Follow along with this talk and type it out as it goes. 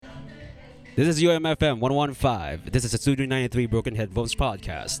This is UMFM 115. This is the Studio 93 Broken Headphones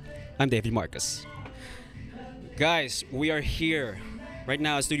podcast. I'm David Marcus. Guys, we are here right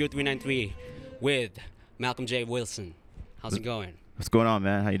now at Studio 393 with Malcolm J. Wilson. How's it going? What's going on,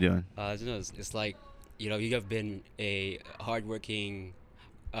 man? How you doing? It's like, you have been a hardworking,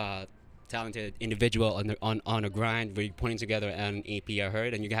 talented individual on a grind where you're putting together an EP, I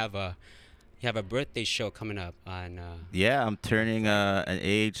heard, and you have a birthday show coming up on. Yeah, I'm turning an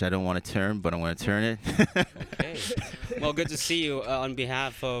age I don't want to turn, but I want to turn it. Okay. Well, good to see you. On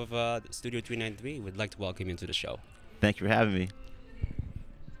behalf of Studio 393, we'd like to welcome you to the show. Thank you for having me.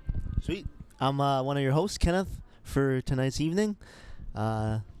 Sweet. I'm one of your hosts, Kenneth, for tonight's evening.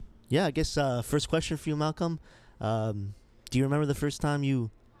 I guess first question for you, Malcolm. Do you remember the first time you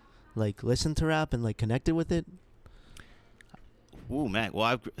listened to rap and connected with it? Ooh, man.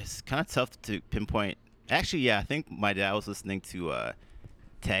 Well, it's kind of tough to pinpoint. Actually, yeah, I think my dad was listening to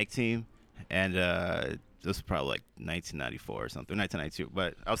Tag Team, and this was probably 1994 or something, 1992.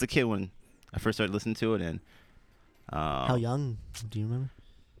 But I was a kid when I first started listening to it, and How young? Do you remember?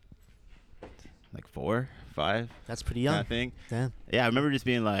 4, 5. That's pretty young. Kind of thing. Damn. Yeah, I remember just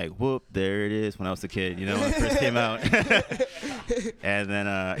being like, whoop, there it is when I was a kid, when it first came out. And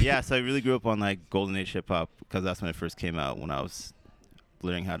then, so I really grew up on Golden Age hip hop because that's when it first came out when I was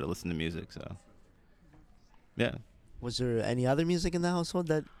learning how to listen to music. So, yeah. Was there any other music in the household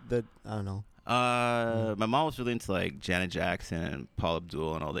that I don't know? My mom was really into Janet Jackson and Paul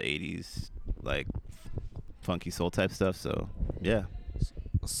Abdul and all the 80s, funky soul type stuff. So, yeah.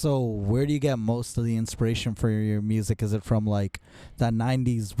 So where do you get most of the inspiration for your music? Is it from that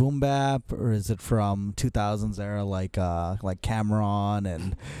 90s boom bap, or is it from 2000s era like Cameron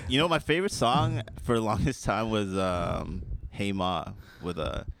and My favorite song for the longest time was Hey Ma with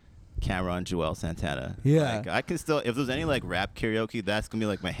Cameron, Joel Santana. Yeah. I can still, if there's any rap karaoke, that's gonna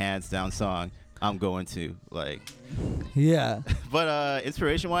be my hands down song I'm going to Yeah. But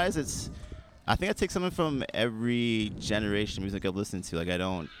inspiration wise, I think I take something from every generation of music I've listened to. I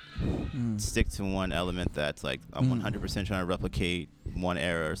don't stick to one element that's I'm 100% trying to replicate one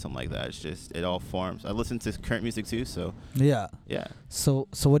era or something like that. It's just, it all forms. I listen to current music too, so. Yeah. Yeah. So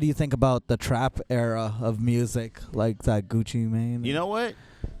what do you think about the trap era of music, like that Gucci Mane? You know what?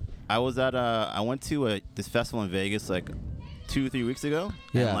 I was at I went to this festival in Vegas 2-3 weeks ago.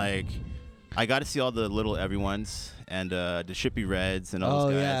 Yeah. And I got to see all the little everyones and the Trippie Reds and all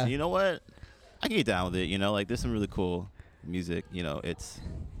those guys. Yeah. And you know what? I can get down with it, there's some really cool music, it's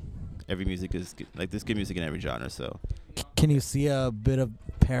every music is good. There's good music in every genre, so. Can you see a bit of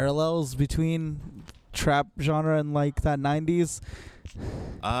parallels between trap genre and that 90s?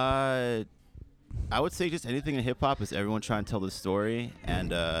 I would say just anything in hip hop is everyone trying to tell the story, and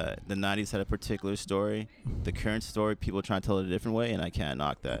the 90s had a particular story. The current story, people trying to tell it a different way, and I can't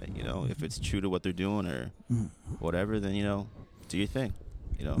knock that, if it's true to what they're doing or whatever, then, do your thing,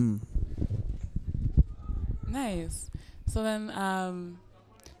 Nice. So then,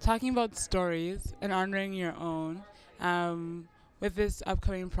 talking about stories and honoring your own, with this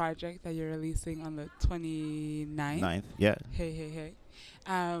upcoming project that you're releasing on the 29th. 9th, yeah. Hey.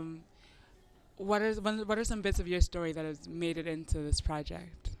 What are some bits of your story that has made it into this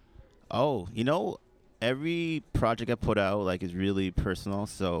project? Oh, every project I put out is really personal.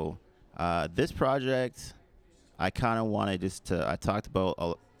 So this project, I kind of wanted I talked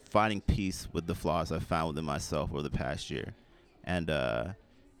about finding peace with the flaws I found within myself over the past year. And,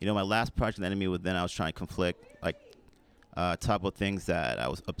 my last project, The Enemy Within, I was trying to conflict, talk about things that I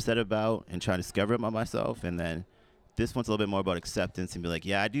was upset about and trying to discover about myself. And then this one's a little bit more about acceptance and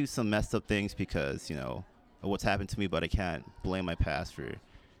be I do some messed up things because, of what's happened to me, but I can't blame my past for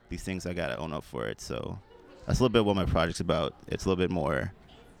these things. I got to own up for it. So that's a little bit what my project's about. It's a little bit more,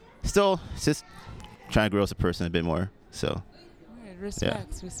 still, it's just trying to grow as a person a bit more. So.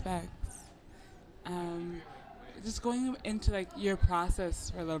 Respects. Just going into your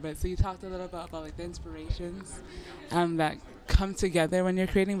process for a little bit. So you talked a little bit about the inspirations that come together when you're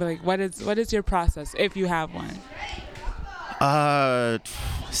creating. But what is your process if you have one?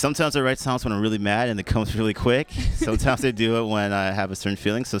 Sometimes I write songs when I'm really mad and it comes really quick. Sometimes I do it when I have a certain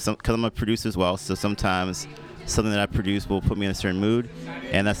feeling. So because I'm a producer as well, so sometimes something that I produce will put me in a certain mood,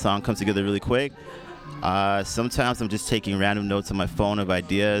 and that song comes together really quick. Sometimes I'm just taking random notes on my phone of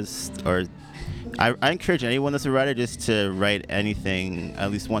ideas, or I encourage anyone that's a writer just to write anything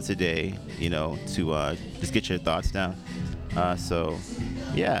at least once a day, to just get your thoughts down. So,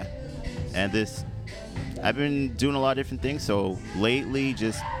 yeah. And I've been doing a lot of different things. So lately,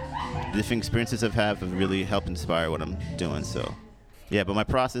 just different experiences I've had have really helped inspire what I'm doing. So, yeah, but my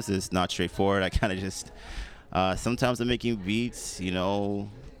process is not straightforward. I kind of just, sometimes I'm making beats,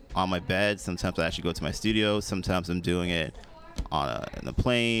 on my bed. Sometimes I actually go to my studio. Sometimes I'm doing it in a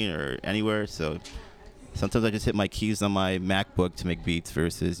plane or anywhere. So sometimes I just hit my keys on my MacBook to make beats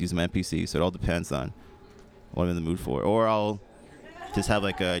versus using my MPC. So it all depends on what I'm in the mood for. Or I'll just have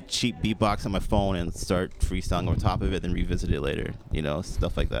like a cheap beatbox on my phone and start freestyling on top of it, then revisit it later.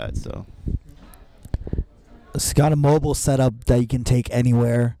 Stuff like that. So It's got a mobile setup that you can take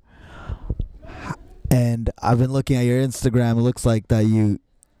anywhere. And I've been looking at your Instagram. It looks like that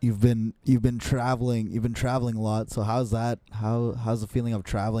you've been traveling. You've been traveling a lot. So how's that? How's the feeling of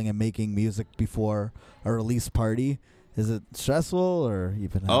traveling and making music before a release party? Is it stressful or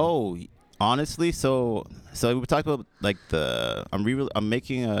you've been? Honestly, so we talked about like I'm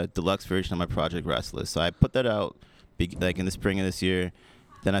making a deluxe version of my project Restless. So I put that out like in the spring of this year.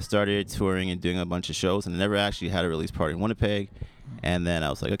 Then I started touring and doing a bunch of shows, and I never actually had a release party in Winnipeg. And then I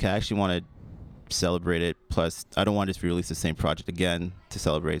was like, okay, I actually want to celebrate it. Plus, I don't want to just release the same project again to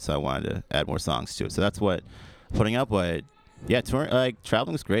celebrate, so I wanted to add more songs to it. So that's what I'm putting up. But yeah, touring, like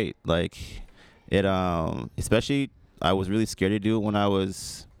traveling is great. Like it, especially I was really scared to do it when I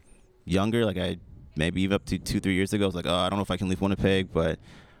was younger. Like I maybe even up to 2-3 years ago, I was like, oh, I don't know if I can leave Winnipeg, but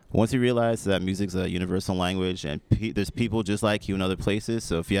once you realize that music's a universal language and there's people just like you in other places.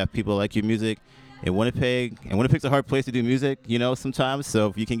 So if you have people like your music in Winnipeg, and Winnipeg's a hard place to do music, sometimes. So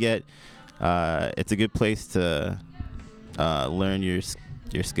if you can get, it's a good place to learn your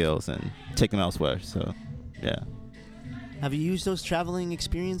skills and take them elsewhere. So, yeah. Have you used those traveling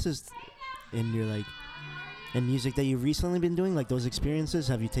experiences in your in music that you've recently been doing? Like those experiences,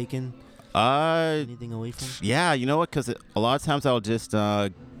 have you taken anything away from? Yeah, you know what? Because a lot of times I'll just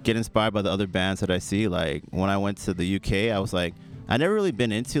get inspired by the other bands that I see. Like when I went to the UK, I was like, I never really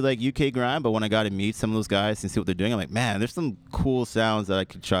been into like UK grime, but when I got to meet some of those guys and see what they're doing, I'm like, man, there's some cool sounds that I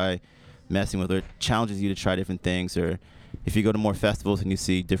could try messing with. Or it challenges you to try different things. Or if you go to more festivals and you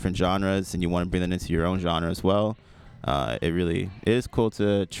see different genres and you want to bring that into your own genre as well, it is cool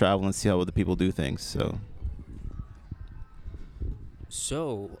to travel and see how other people do things.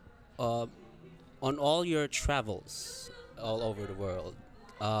 So, on all your travels all over the world,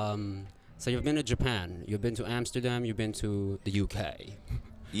 so you've been to Japan, you've been to Amsterdam, you've been to the UK.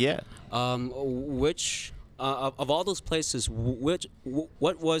 Yeah. Which of all those places, which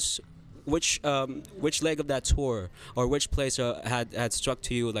leg of that tour or which place had struck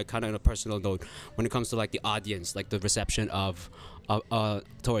to you like kind of on a personal note when it comes to like the audience, like the reception of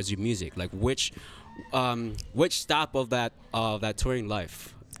towards your music, like which stop of that touring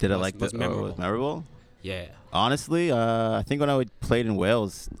life was memorable? Yeah. Honestly, I think when I played in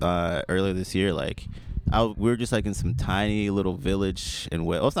Wales earlier this year, like we were just like in some tiny little village in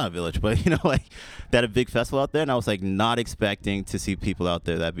Wales. Well, it's not a village, but like they had a big festival out there, and I was like not expecting to see people out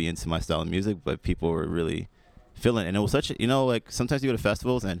there that be into my style of music, but people were really feeling it. And it was such like sometimes you go to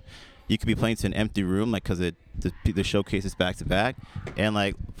festivals and you could be playing to an empty room, like because the showcase is back to back, and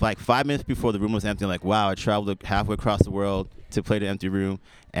like 5 minutes before the room was empty, I'm like, wow, I traveled halfway across the world to play the empty room,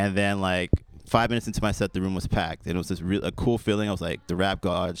 and then like 5 minutes into my set, the room was packed, and it was just a cool feeling. I was like, the rap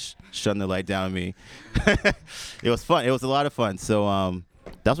gods shutting the light down on me. It was fun. It was a lot of fun. So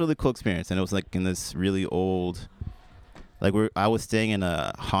that was a really cool experience, and it was like in this really old, like I was staying in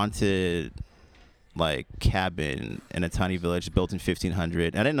a haunted like cabin in a tiny village built in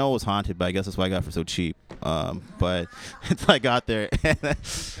 1500. I didn't know it was haunted, but I guess that's why I got it for so cheap. But until I got there,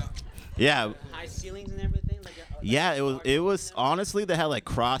 yeah. High ceilings and everything. Yeah, it was honestly, they had like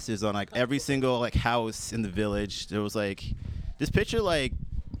crosses on like every single like house in the village. There was like, just picture like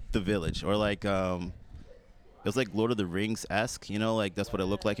the village, or like it was like Lord of the Rings-esque, like that's what it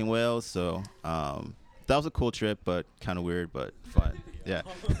looked like in Wales. So that was a cool trip, but kind of weird, but fun. Yeah.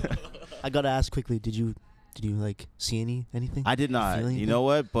 I gotta ask quickly, did you like see anything? I did not. Feel anything? You know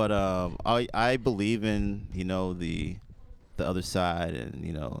what? But I believe in the other side and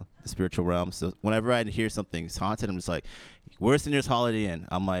the spiritual realm. So whenever I hear something's haunted, I'm just like, where's the nearest Holiday Inn?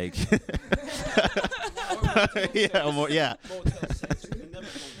 I'm like, yeah.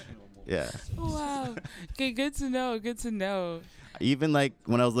 Yeah. Wow. Okay, good to know. Good to know. Even like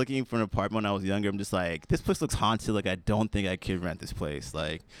when I was looking for an apartment when I was younger, I'm just like, this place looks haunted. Like I don't think I could rent this place.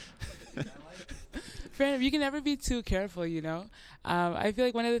 Like. Fair enough. You can never be too careful, I feel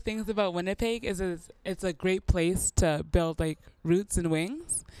like one of the things about Winnipeg is it's a great place to build like roots and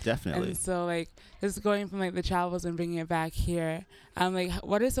wings. Definitely. And so like just going from like the travels and bringing it back here, like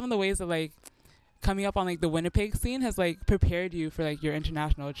what are some of the ways that like coming up on like the Winnipeg scene has like prepared you for like your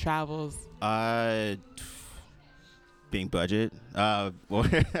international travels? Being budget, but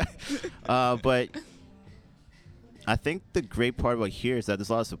I think the great part about here is that there's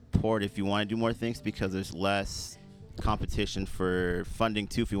a lot of support if you want to do more things, because there's less competition for funding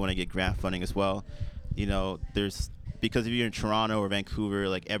too if you want to get grant funding as well. You know, there's because if you're in Toronto or Vancouver,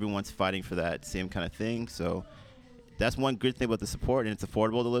 like everyone's fighting for that same kind of thing. So that's one good thing about the support, and it's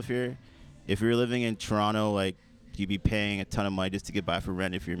affordable to live here. If you're living in Toronto, like you'd be paying a ton of money just to get by for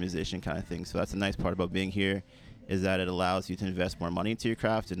rent if you're a musician kind of thing. So that's a nice part about being here, is that it allows you to invest more money into your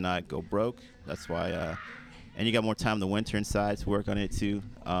craft and not go broke. That's why, and you got more time in the winter inside to work on it too.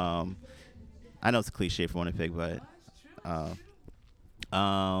 I know it's a cliche for Winnipeg, but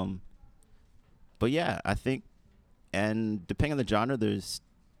yeah, I think, and depending on the genre,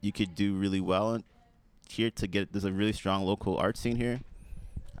 you could do really well here to get. There's a really strong local art scene here,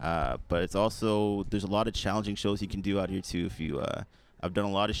 but it's also there's a lot of challenging shows you can do out here too. If you, I've done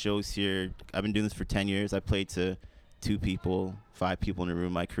a lot of shows here. I've been doing this for 10 years. I played to 2 people, 5 people in a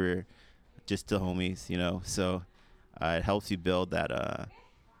room my career, just to homies, you know. So it helps you build that.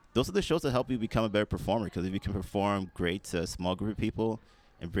 Those are the shows that help you become a better performer, because if you can perform great to a small group of people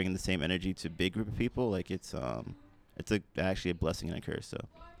and bring the same energy to a big group of people, like it's actually a blessing and a curse. So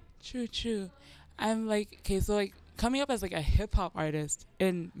True. I'm like, okay, so like coming up as like a hip hop artist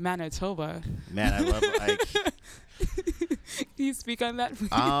in Manitoba. man, I love Can you speak on that, please?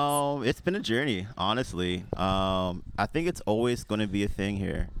 it's been a journey, honestly. I think it's always going to be a thing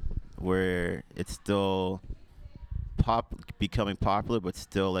here where it's still becoming popular, but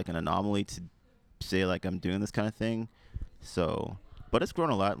still like an anomaly to say like I'm doing this kind of thing. So, but it's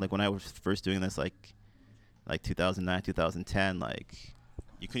grown a lot. Like when I was first doing this, like 2009, 2010, like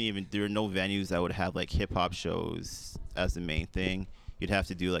you couldn't even, there were no venues that would have like hip hop shows as the main thing. You'd have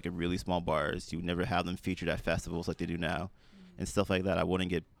to do like a really small bars. You would never have them featured at festivals like they do now, and stuff like that. I would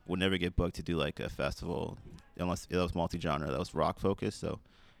never get booked to do like a festival unless it was multi-genre, that was rock focused. So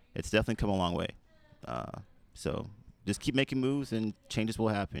it's definitely come a long way. So just keep making moves and changes will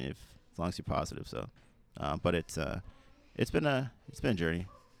happen as long as you're positive. So, but it's been a journey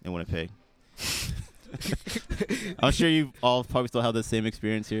in Winnipeg. I'm sure you all probably still have the same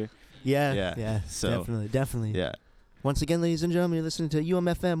experience here. Yeah. So, Definitely. Yeah. Once again, ladies and gentlemen, you're listening to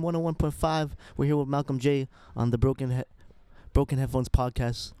UMFM 101.5. We're here with Malcolm J on the Broken Headphones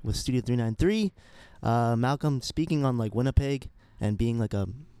podcast with Studio 393. Malcolm, speaking on like Winnipeg and being like a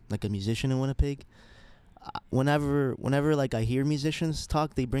musician in Winnipeg. Whenever like I hear musicians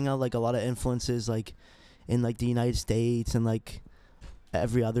talk, they bring out like a lot of influences like in like the United States and like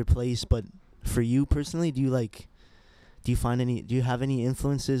every other place. But for you personally, do you have any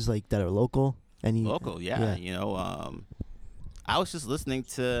influences like that are local? Local, yeah. You know, I was just listening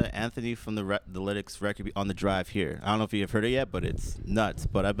to Anthony from the Lytics record on the drive here. I don't know if you've heard it yet, but it's nuts.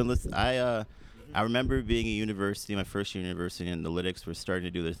 But I've been listening. I remember being at university, my first year in university, and the Lytics were starting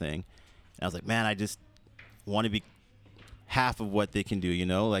to do their thing. And I was like, man, I just want to be half of what they can do, you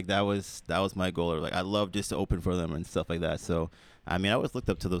know? Like that was my goal. Or like I love just to open for them and stuff like that. So I mean, I always looked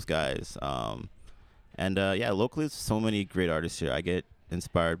up to those guys. Yeah, locally, there's so many great artists here. I get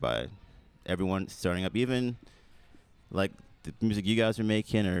inspired by everyone starting up, even like the music you guys are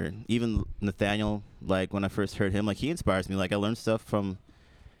making, or even Nathaniel. Like when I first heard him, like he inspires me. Like I learn stuff from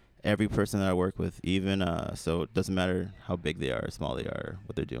every person that I work with, even so it doesn't matter how big they are, small they are,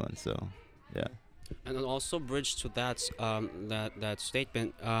 what they're doing. So yeah. And then also bridge to that that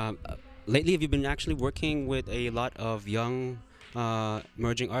statement. Lately, have you been actually working with a lot of young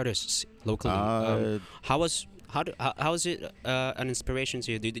emerging artists locally? How is it an inspiration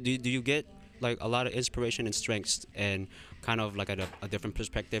to you? Do you get like a lot of inspiration and strengths and kind of like a different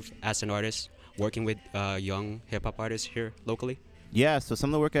perspective as an artist working with young hip hop artists here locally? Yeah, so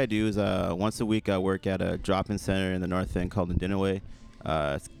some of the work I do is once a week I work at a drop-in center in the North End called the Dinaway.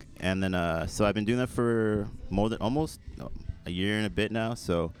 And then so I've been doing that for more than almost a year and a bit now.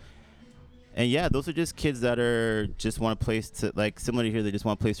 So, and yeah, those are just kids that are just want a place to, like similar to here, they just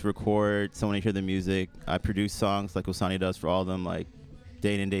want a place to record, someone to hear the music. I produce songs like Osani does for all of them, like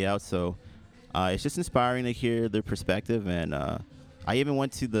day in and day out. So it's just inspiring to hear their perspective. And I even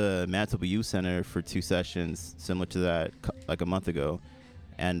went to the Manitoba Youth Center for 2 sessions similar to that like a month ago.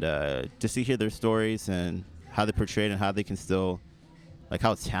 And just to hear their stories and how they portray it and how they can still, like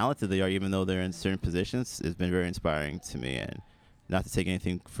how talented they are even though they're in certain positions, has been very inspiring to me. And not to take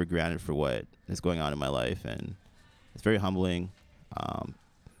anything for granted for what is going on in my life. And it's very humbling.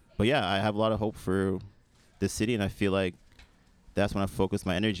 But yeah, I have a lot of hope for this city, and I feel like that's when I focus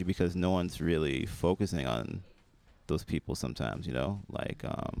my energy, because no one's really focusing on those people sometimes, you know? Like,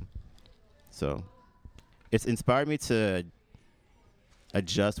 so it's inspired me to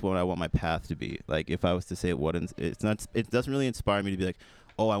adjust what I want my path to be. Like, if I was to say it doesn't really inspire me to be like,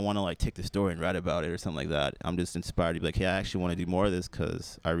 oh, I want to like take the story and write about it or something like that. I'm just inspired to be like, hey, I actually want to do more of this,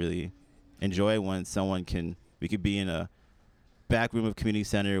 because I really enjoy when someone can We could be in a back room of community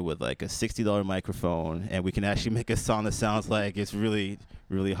center with like a $60 microphone, and we can actually make a song that sounds like it's really,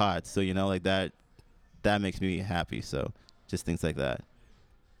 really hot. So like that makes me happy. So just things like that.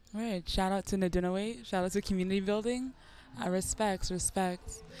 All right. Shout out to Nadinaway. Shout out to community building. Respects.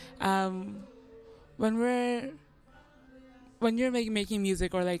 When you're making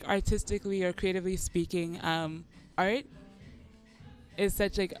music, or like artistically or creatively speaking, art is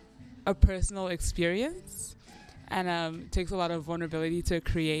such like a personal experience, and takes a lot of vulnerability to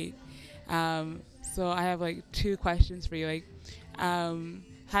create. So I have like two questions for you. Like,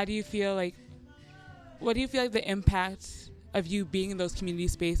 how do you feel like? What do you feel like the impact of you being in those community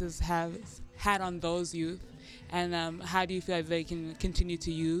spaces has had on those youth, and how do you feel like they can continue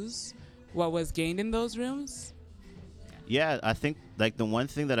to use what was gained in those rooms? Yeah, I think like the one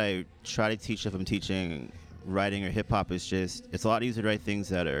thing that I try to teach if I'm teaching writing or hip hop is just it's a lot easier to write things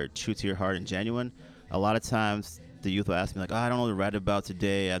that are true to your heart and genuine. A lot of times the youth will ask me like, I don't know what to write about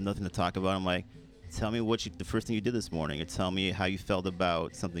today. I have nothing to talk about. I'm like, tell me the first thing you did this morning, or tell me how you felt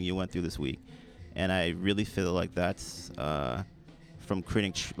about something you went through this week. And I really feel like that's from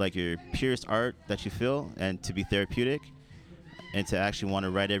creating like your purest art that you feel, and to be therapeutic, and to actually want to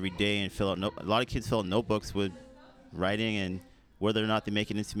write every day and fill out. A lot of kids fill out notebooks with writing, and whether or not they make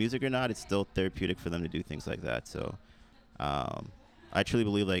it into music or not, it's still therapeutic for them to do things like that. So I truly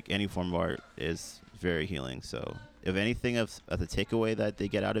believe like any form of art is very healing. So if anything of the takeaway that they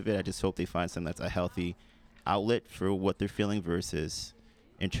get out of it, I just hope they find something that's a healthy outlet for what they're feeling versus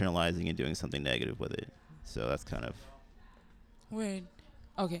internalizing and doing something negative with it. So that's kind of Weird.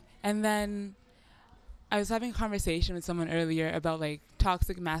 Okay. And then I was having a conversation with someone earlier about like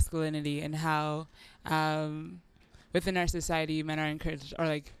toxic masculinity, and how within our society men are encouraged or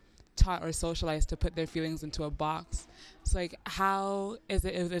like taught or socialized to put their feelings into a box. So like, how is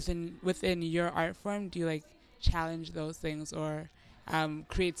it within your art form, do you like challenge those things, or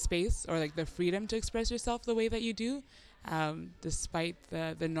create space or like the freedom to express yourself the way that you do, despite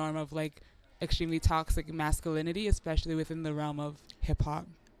the norm of like extremely toxic masculinity, especially within the realm of hip hop?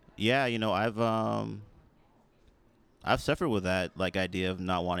 Yeah, I've suffered with that like idea of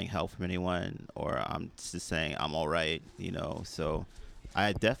not wanting help from anyone, or I'm just saying I'm all right, So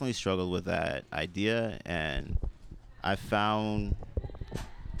I definitely struggled with that idea, and I found,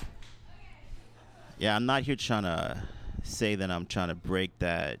 I'm not here trying to say that I'm trying to break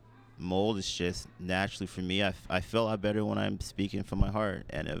that mold. It's just naturally for me, I feel a lot better when I'm speaking from my heart,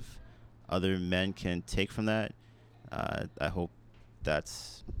 and if other men can take from that, I hope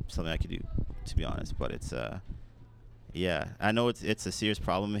that's something I could do, to be honest. But it's I know it's a serious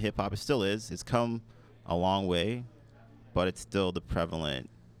problem in hip hop. It still is. It's come a long way, but it's still the prevalent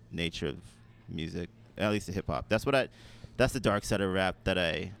nature of music, at least the hip hop. That's the dark side of rap that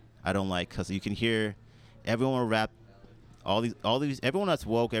I don't like, because you can hear everyone will rap all these everyone that's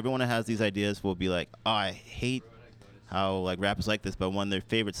woke, everyone that has these ideas will be like, oh, I hate how like rappers like this, but when their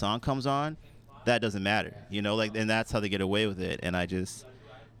favorite song comes on, that doesn't matter, and that's how they get away with it. And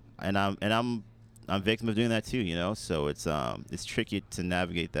I'm victim of doing that too, so it's tricky to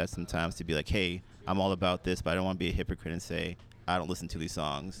navigate that sometimes, to be like, hey, I'm all about this, but I don't want to be a hypocrite and say I don't listen to these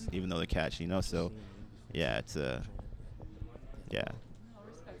songs even though they're catchy, so yeah, it's yeah.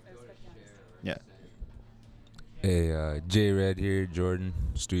 Hey, J Red here, Jordan,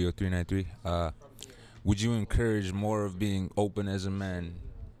 Studio 393. Would you encourage more of being open as a man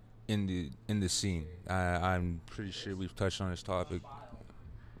in the scene? I'm pretty sure we've touched on this topic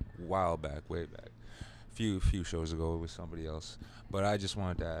a while back, way back, few shows ago with somebody else. But I just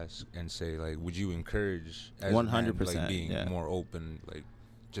wanted to ask and say, like, would you encourage as 100% like being more open, like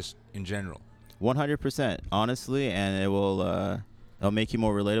just in general? 100%, honestly, and it'll make you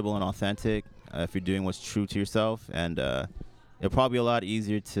more relatable and authentic if you're doing what's true to yourself, and it'll probably be a lot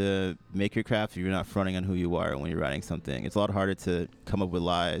easier to make your craft if you're not fronting on who you are when you're writing something. It's a lot harder to come up with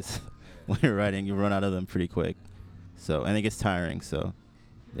lies when you're writing. You run out of them pretty quick, and it gets tiring. So,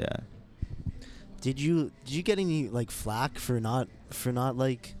 yeah. Did you get any like flack for not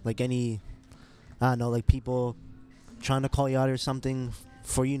like any, I don't know, like people trying to call you out or something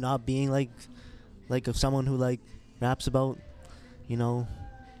for you not being like of someone who like raps about,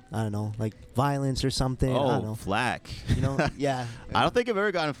 I don't know, like violence or something? I don't know. Flack. Yeah. I don't think I've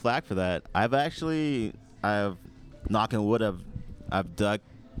ever gotten flack for that. I've knock on wood, I've ducked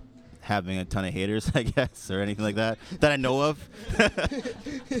having a ton of haters, I guess, or anything like that I know of.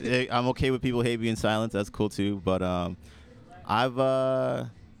 I'm okay with people hate me in silence. That's cool too. But I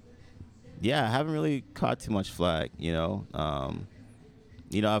haven't really caught too much flack.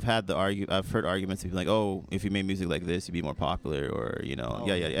 I've heard arguments of people like, oh, if you made music like this, you'd be more popular, or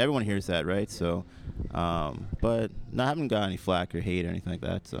yeah. Everyone hears that, right? So, but I haven't got any flack or hate or anything like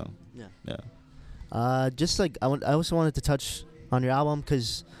that. So, yeah. Just like I also wanted to touch on your album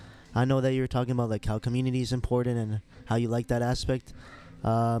because I know that you were talking about like how community is important and how you like that aspect.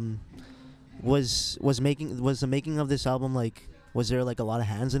 Was the making of this album like? Was there like a lot of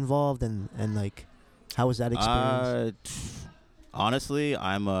hands involved and like how was that experience? Honestly,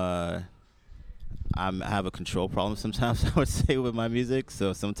 I have a control problem sometimes. I would say with my music.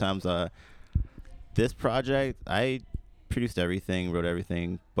 So sometimes this project I produced everything, wrote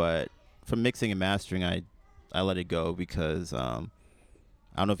everything, but for mixing and mastering, I let it go because I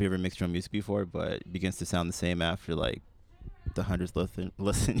don't know if you ever mixed your own music before, but it begins to sound the same after like the 100th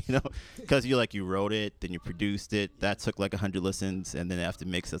listen, because you wrote it, then you produced it, that took like 100 listens, and then after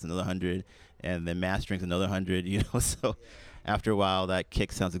mix that's another 100, and then mastering's another 100, so after a while that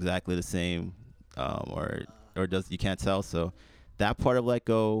kick sounds exactly the same, or does, you can't tell. So that part of let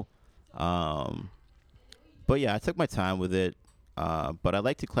go, but yeah, I took my time with it, but I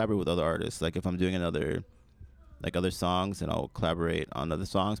like to collaborate with other artists. Like if I'm doing other songs, and I'll collaborate on other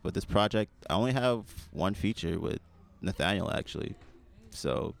songs. But this project, I only have one feature with Nathaniel actually.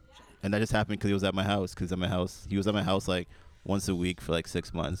 So, and that just happened because he was at my house. He was at my house like once a week for like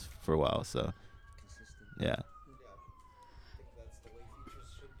 6 months for a while. So, yeah.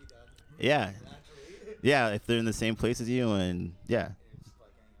 Yeah, if they're in the same place as you, and yeah.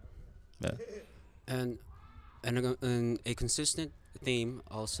 And a consistent theme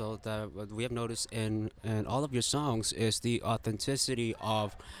also that what we have noticed in all of your songs is the authenticity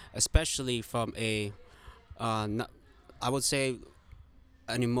of, especially from a I would say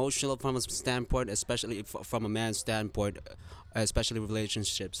an emotional from a standpoint, especially from a man's standpoint, especially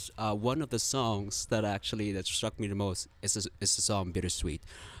relationships. One of the songs that struck me the most is the song Bittersweet.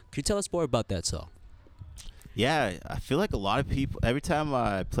 Could you tell us more about that song? Yeah, I feel like a lot of people, every time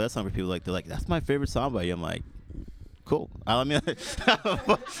I play a song for people, they're like, that's my favorite song by you. I'm like, cool. I mean,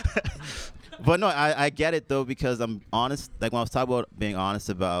 but no, I get it though, because I'm honest. Like when I was talking about being honest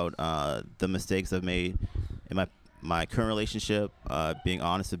about the mistakes I've made in my current relationship, being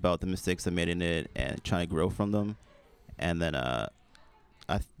honest about the mistakes I made in it and trying to grow from them, and then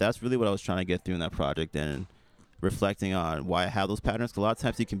that's really what I was trying to get through in that project, and reflecting on why I have those patterns. 'Cause a lot of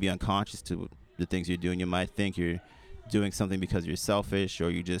times you can be unconscious to the things you're doing. You might think you're doing something because you're selfish,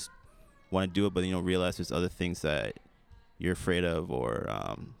 or you just want to do it, but you don't realize there's other things that you're afraid of, or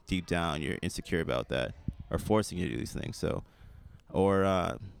deep down you're insecure about that are forcing you to do these things. So,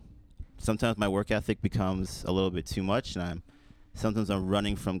 or sometimes my work ethic becomes a little bit too much, and sometimes I'm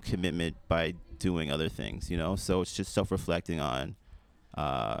running from commitment by doing other things, So it's just self-reflecting on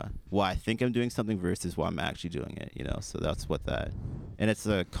why I think I'm doing something versus why I'm actually doing it, So that's what that, and it's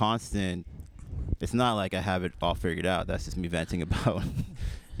a constant. It's not like I have it all figured out. That's just me venting about,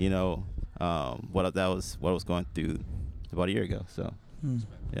 what I was going through about a year ago. So,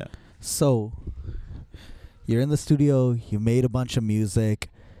 yeah. So, you're in the studio. You made a bunch of music.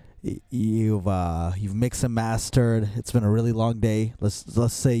 You've mixed and mastered. It's been a really long day.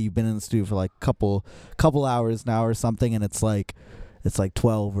 Let's say you've been in the studio for like couple hours now or something, and it's like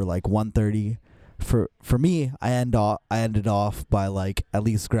 12 or like 1:30. For me, I ended off by like at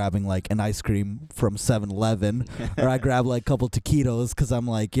least grabbing like an ice cream from 7-Eleven, or I grab like a couple taquitos because I'm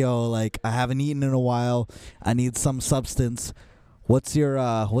like, yo, like I haven't eaten in a while. I need some substance. What's your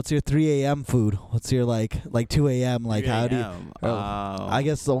 3 a.m. food? What's your like 2 a.m. like how do you? I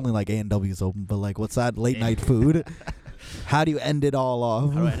guess only like A&W is open, but like what's that late night food? How do you end it all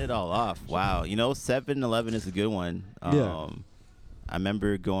off? How do I end it all off? Wow, 7-Eleven is a good one. Yeah. I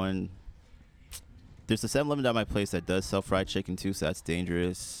remember going. There's a 7-Eleven at my place that does sell fried chicken too, so that's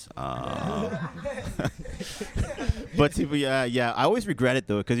dangerous. But yeah, I always regret it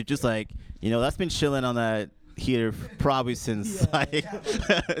though, because you're just like, that's been chilling on that heater probably since like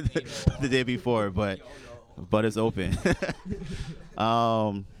the day before, but it's open.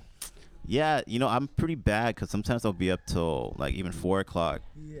 Yeah, I'm pretty bad because sometimes I'll be up till like even 4 o'clock,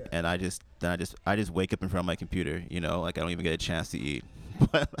 and I just wake up in front of my computer. Like I don't even get a chance to eat.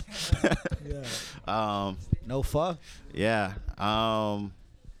 No fuck. Yeah.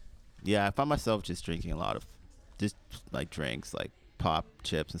 Yeah, I find myself just drinking a lot of just like drinks, like pop,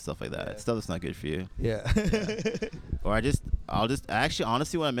 chips, and stuff like that. Stuff that's not good for you. Yeah. Or I'll just actually,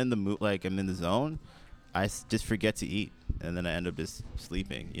 honestly, when I'm in the mood, like I'm in the zone, I just forget to eat, and then I end up just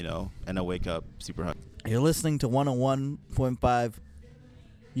sleeping, and I wake up super hungry. You're listening to 101.5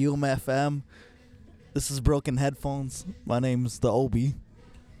 UMFM. This is Broken Headphones. My name's the Obi.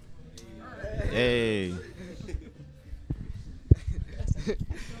 Hey.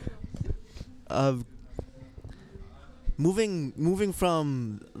 uh, moving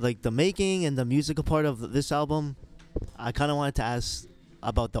from like the making and the musical part of this album, I kind of wanted to ask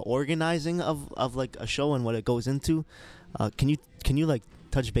about the organizing of like a show and what it goes into. Can you like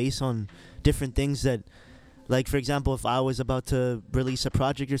touch base on different things that, like for example, if I was about to release a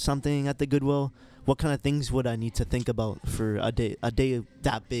project or something at the Goodwill, what kind of things would I need to think about for a day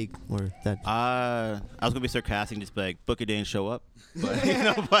that big or that? I was gonna be sarcastic and just be like, book a day and show up.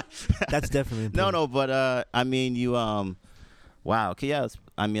 But, but That's definitely important. no. But I mean, you wow. Okay, yeah.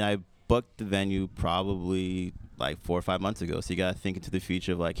 I mean, I booked the venue probably like 4 or 5 months ago. So you gotta think into the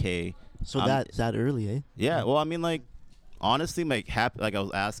future of like, hey. So I'm- that early, eh? Yeah. Well, I mean, like, honestly, like, like I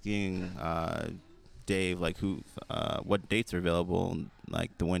was asking Dave, like, what dates are available in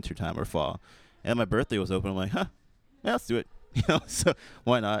like the winter time or fall, and my birthday was open. I'm like, huh, yeah, let's do it. So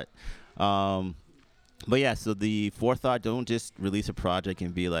why not? But yeah, so the forethought, don't just release a project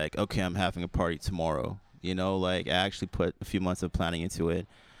and be like, okay, I'm having a party tomorrow. Like I actually put a few months of planning into it.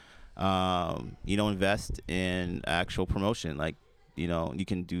 Invest in actual promotion. Like, you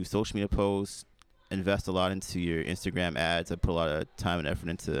can do social media posts, invest a lot into your Instagram ads. I put a lot of time and effort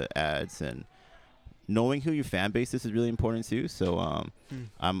into ads, and knowing who your fan base is really important too. So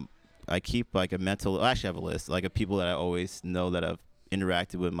I keep like I actually have a list like of people that I always know that have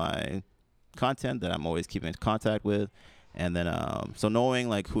interacted with my content that I'm always keeping in contact with. And then so knowing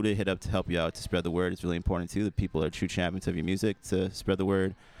like who to hit up to help you out to spread the word is really important too. The people that are true champions of your music to spread the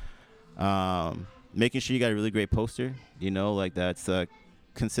word. Making sure you got a really great poster, like that's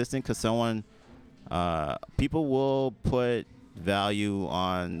consistent, because people will put value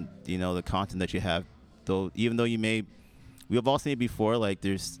on the content that you have, though even though we've all seen it before, like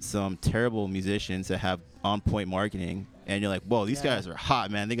there's some terrible musicians that have on point marketing, and you're like, whoa, these guys are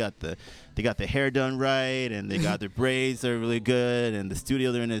hot, man. They got the hair done right, and they got their braids are really good, and the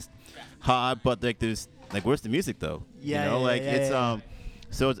studio they're in is hot, but like there's like, where's the music though?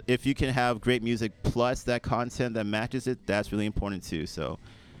 So if you can have great music plus that content that matches it, that's really important too. So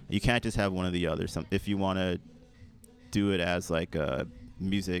you can't just have one or the other. If you want to do it as like a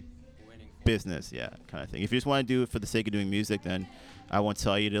music business, kind of thing. If you just want to do it for the sake of doing music, then I won't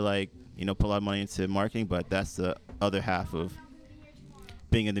tell you to like put a lot of money into marketing, but that's the other half of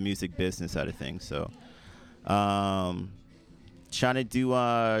being in the music business side of things. So trying to do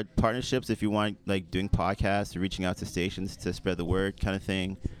partnerships if you want, like doing podcasts or reaching out to stations to spread the word kind of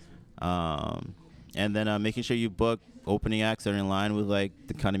thing. And then making sure you book opening acts that are in line with like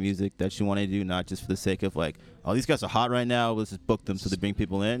the kind of music that you want to do, not just for the sake of like, oh, these guys are hot right now, let's just book them so they bring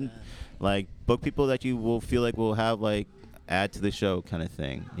people in. Like book people that you will feel like will have like add to the show kind of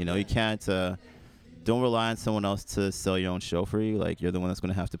thing. You can't don't rely on someone else to sell your own show for you. Like you're the one that's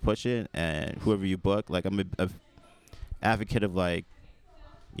going to have to push it, and whoever you book, like I'm a advocate of like,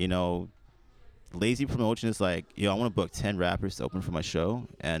 lazy promotion is like, I want to book 10 rappers to open for my show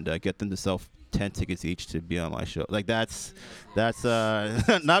and get them to sell 10 tickets each to be on my show. Like that's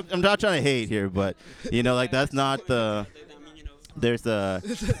not, I'm not trying to hate here, but like that's not the, there's a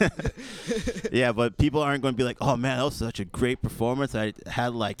yeah, but people aren't going to be like, oh man, that was such a great performance. I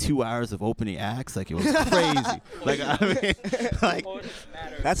had like 2 hours of opening acts, like it was crazy. Like I mean, like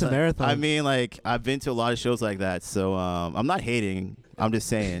That's a marathon. I mean, like I've been to a lot of shows like that, so I'm not hating. I'm just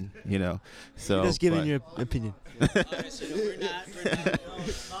saying, So You're just giving your opinion.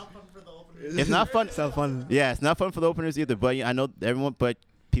 It's not fun. It's not fun. Yeah, it's not fun for the openers either. But I know everyone, but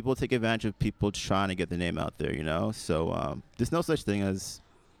people take advantage of people trying to get their name out there, So there's no such thing as,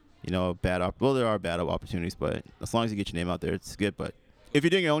 bad well, there are bad opportunities, but as long as you get your name out there, it's good. But if you're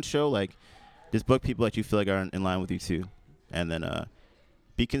doing your own show, like just book people that you feel like are in line with you too, and then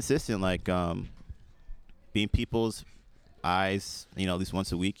be consistent, like being people's eyes, at least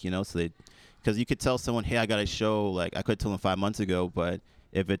once a week, so they, because you could tell someone, hey, I got a show, like I could tell them 5 months ago, but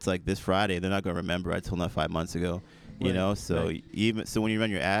if it's like this Friday, they're not gonna remember I told them 5 months ago. So right. even so, when you run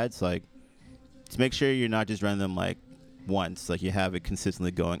your ads, like, to make sure you're not just running them like once, like you have it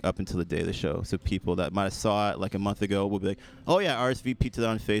consistently going up until the day of the show. So people that might have saw it like a month ago will be like, oh yeah, RSVP to that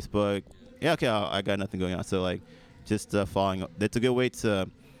on Facebook. Yeah, okay, I got nothing going on. So like, just following. That's a good way to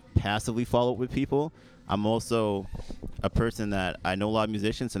passively follow up with people. I'm also a person that I know a lot of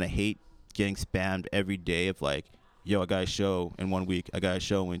musicians, and I hate getting spammed every day of like, yo, I got a show in 1 week, I got a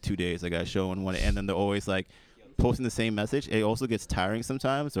show in 2 days, I got a show in one, and then they're always like posting the same message. It also gets tiring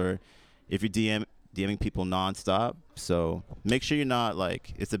sometimes, or if you're DMing people nonstop. So make sure you're not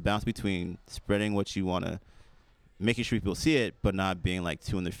like, it's a balance between spreading what you want to, making sure people see it, but not being like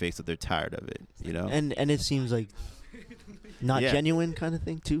too in their face that they're tired of it, And it seems like not Yeah. genuine kind of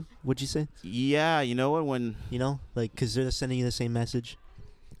thing too? Would you say? Yeah, you know what? When You know, like because they're sending you the same message.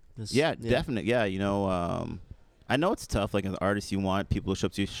 yeah, definitely. Yeah, you know, I know it's tough. Like as an artist, you want people to show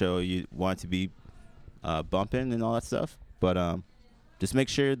up to your show. You want it to be bumping and all that stuff. But just make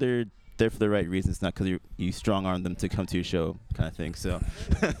sure they're there for the right reasons, not because you strong arm them to come to your show, kind of thing. So.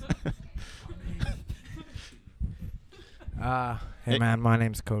 Hey man, my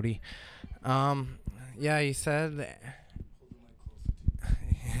name's Cody. Yeah, you said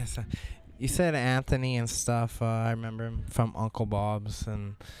yes, you said Anthony and stuff. I remember him from Uncle Bob's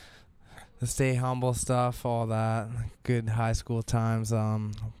and the Stay Humble stuff, all that good high school times.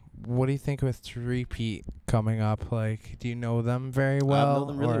 What do you think with Repeat coming up? Like, do you know them very well? I know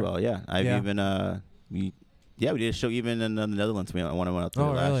them really or- well. Yeah, I've Yeah. even we did a show even in the Netherlands. When I went out there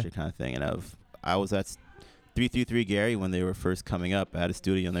Oh, last really? year, kind of thing. And I was at 333 Gary when they were first coming up. I had a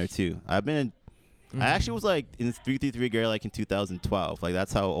studio in there too. I've been in. Mhm. I actually was like in 333 Gary like in 2012. Like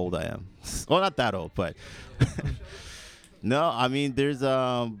that's how old I am. Well, not that old, but no. I mean, there's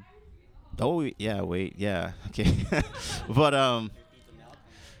Oh yeah, wait, yeah, okay, but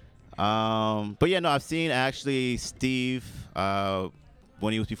yeah, no, I've seen actually Steve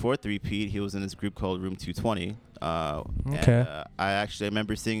when he was before 3Pete. He was in this group called Room 220. Okay. And, I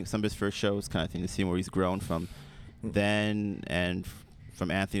remember seeing some of his first shows, kind of thing, to see where he's grown from then, and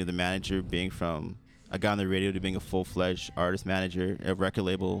from Anthony, the manager, being from a guy on the radio to being a full-fledged artist manager, a record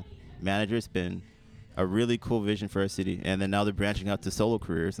label manager. It's been a really cool vision for our city, and then now they're branching out to solo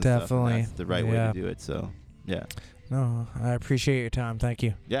careers and stuff. Definitely. And that's the right way Yeah. to do it. So, yeah, No, I appreciate your time. Thank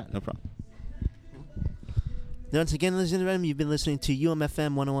you. yeah, no problem. Once again, ladies and gentlemen, you've been listening to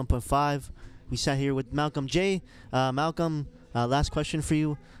UMFM 101.5. We sat here with Malcolm J. Malcolm, last question for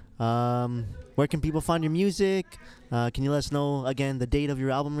you. Where can people find your music? Can you let us know, again, the date of your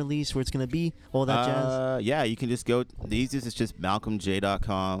album release, where it's going to be, all that jazz? Yeah, you can just go. The easiest is just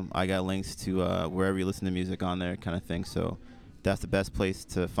malcolmj.com. I got links to wherever you listen to music on there, kind of thing. So that's the best place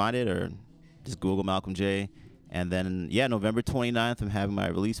to find it, or just Google Malcolm J. And then, yeah, November 29th, I'm having my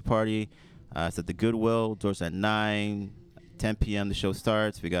release party. It's at the Goodwill. Doors at 9. 10 p.m. the show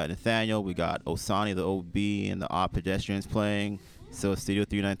starts. We got Nathaniel. We got Osani, the OB, and the Odd Pedestrians playing. So Studio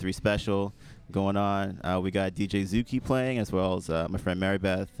 393 special going on. We got DJ Zuki playing, as well as my friend Mary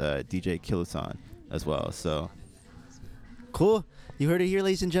Beth, DJ Kilusan as well. So Cool. You heard it here,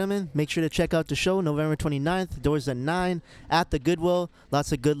 ladies and gentlemen. Make sure to check out the show November 29th. Doors at 9 at the Goodwill.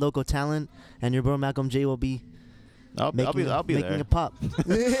 Lots of good local talent. And your bro Malcolm J will be I'll be making there. it pop.